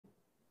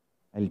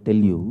I'll tell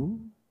you,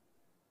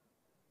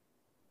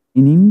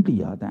 in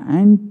India, the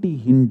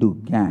anti-Hindu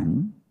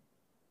gang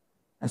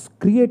has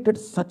created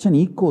such an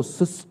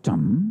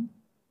ecosystem,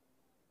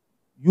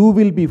 you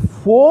will be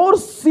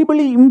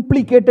forcibly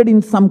implicated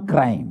in some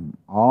crime.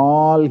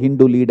 All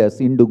Hindu leaders,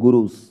 Hindu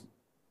gurus.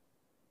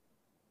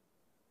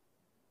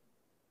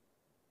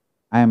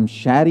 I am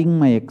sharing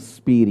my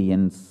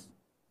experience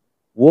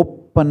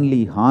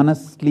openly,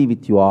 honestly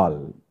with you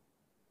all,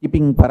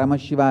 keeping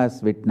Paramashiva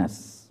as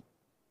witness.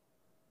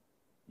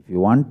 If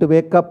you want to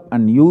wake up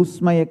and use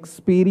my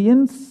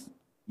experience,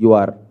 you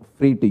are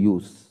free to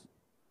use.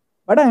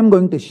 But I am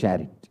going to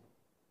share it.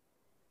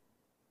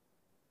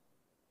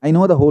 I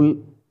know the whole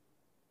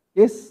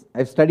case. I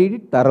have studied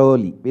it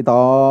thoroughly. With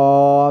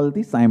all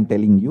this, I am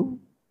telling you.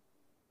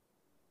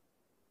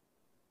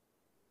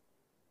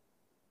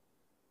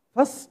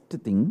 First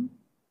thing,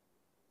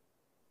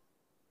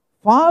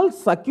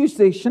 false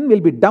accusation will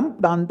be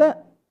dumped on the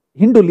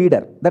Hindu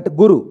leader, that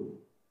guru.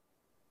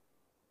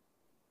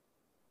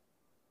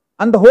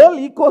 And the whole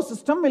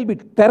ecosystem will be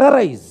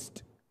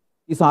terrorized.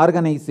 His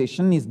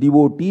organization, his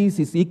devotees,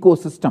 his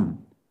ecosystem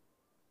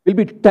will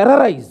be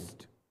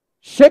terrorized,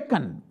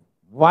 shaken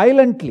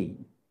violently.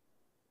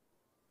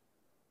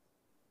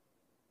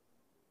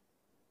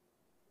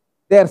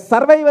 Their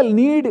survival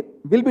need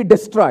will be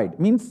destroyed.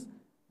 Means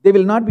they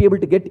will not be able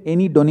to get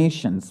any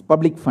donations,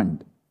 public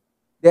fund.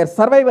 Their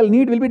survival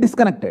need will be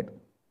disconnected.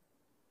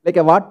 Like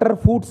a water,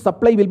 food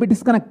supply will be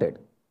disconnected.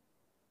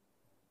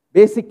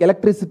 Basic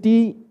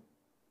electricity,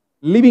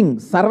 living,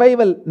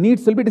 survival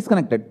needs will be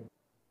disconnected.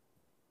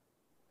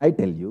 I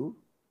tell you,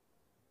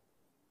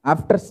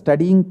 after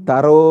studying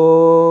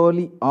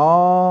thoroughly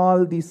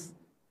all these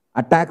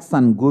attacks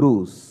on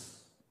gurus,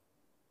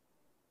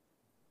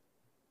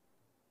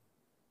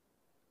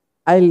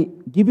 I'll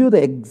give you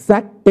the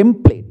exact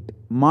template,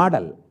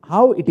 model,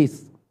 how it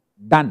is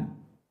done.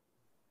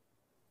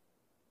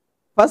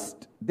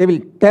 First, they will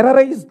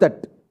terrorize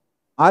that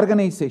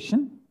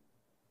organization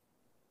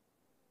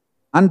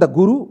and the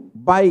guru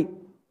by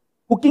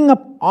cooking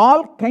up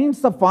all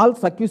kinds of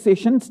false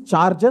accusations,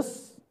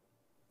 charges,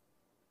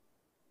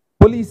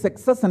 police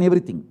excess and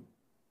everything.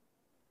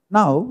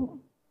 Now,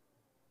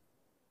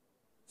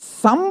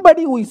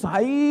 somebody who is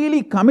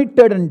highly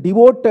committed and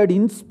devoted,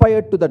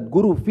 inspired to that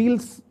guru,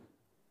 feels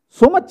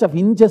so much of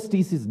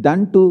injustice is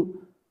done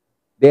to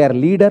their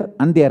leader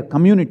and their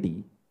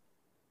community.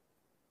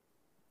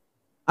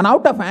 And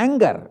out of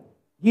anger,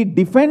 he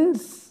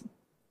defends,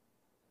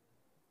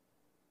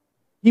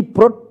 he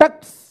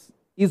protects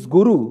his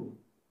guru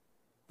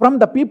from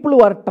the people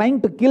who are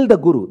trying to kill the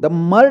guru, the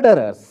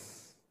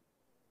murderers.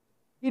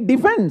 He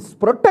defends,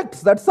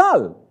 protects, that's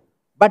all.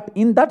 But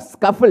in that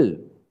scuffle,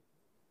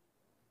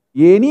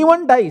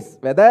 anyone dies,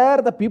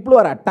 whether the people who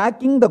are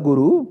attacking the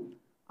guru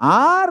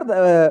or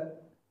the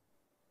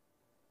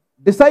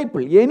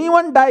disciple,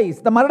 anyone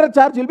dies, the murder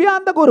charge will be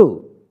on the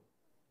guru.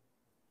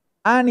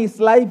 And his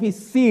life is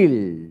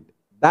sealed.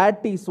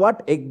 That is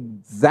what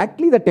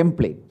exactly the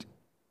template.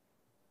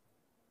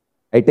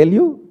 I tell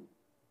you,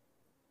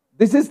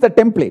 this is the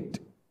template.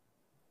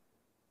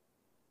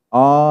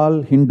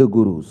 All Hindu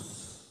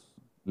gurus,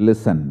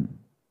 listen.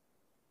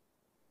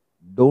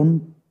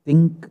 Don't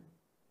think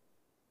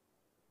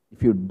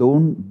if you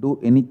don't do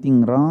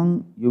anything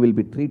wrong, you will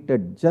be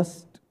treated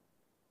just.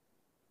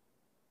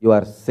 You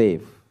are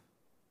safe.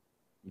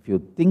 If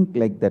you think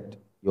like that,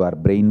 you are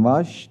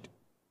brainwashed.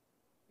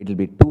 It will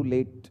be too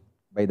late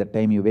by the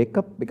time you wake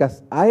up,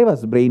 because I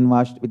was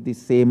brainwashed with the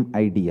same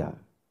idea.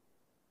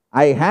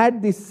 I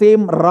had the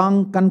same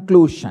wrong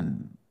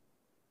conclusion.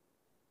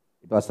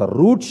 It was a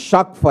rude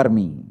shock for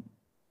me.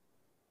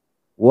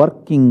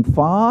 Working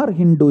for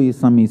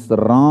Hinduism is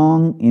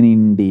wrong in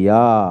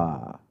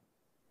India.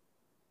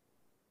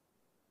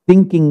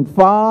 Thinking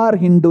for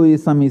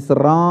Hinduism is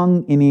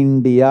wrong in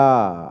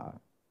India.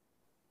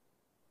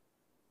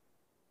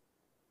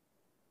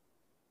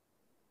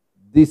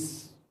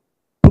 This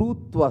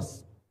truth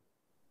was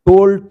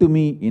told to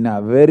me in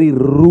a very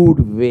rude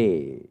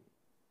way.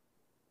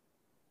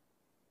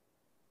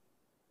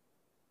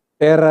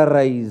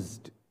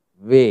 Terrorized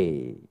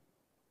way.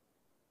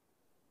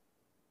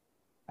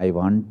 I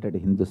wanted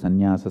Hindu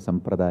Sannyasa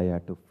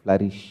Sampradaya to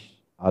flourish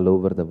all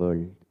over the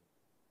world.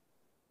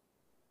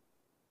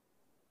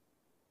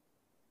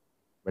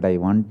 But I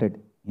wanted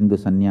Hindu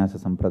Sannyasa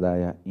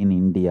Sampradaya in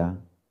India.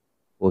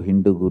 O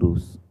Hindu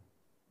Gurus,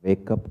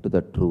 wake up to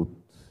the truth.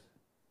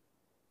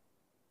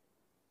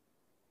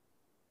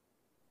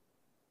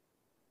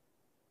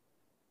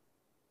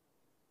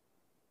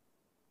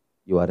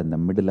 You are in the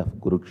middle of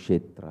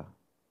Kurukshetra,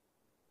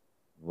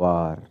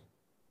 war.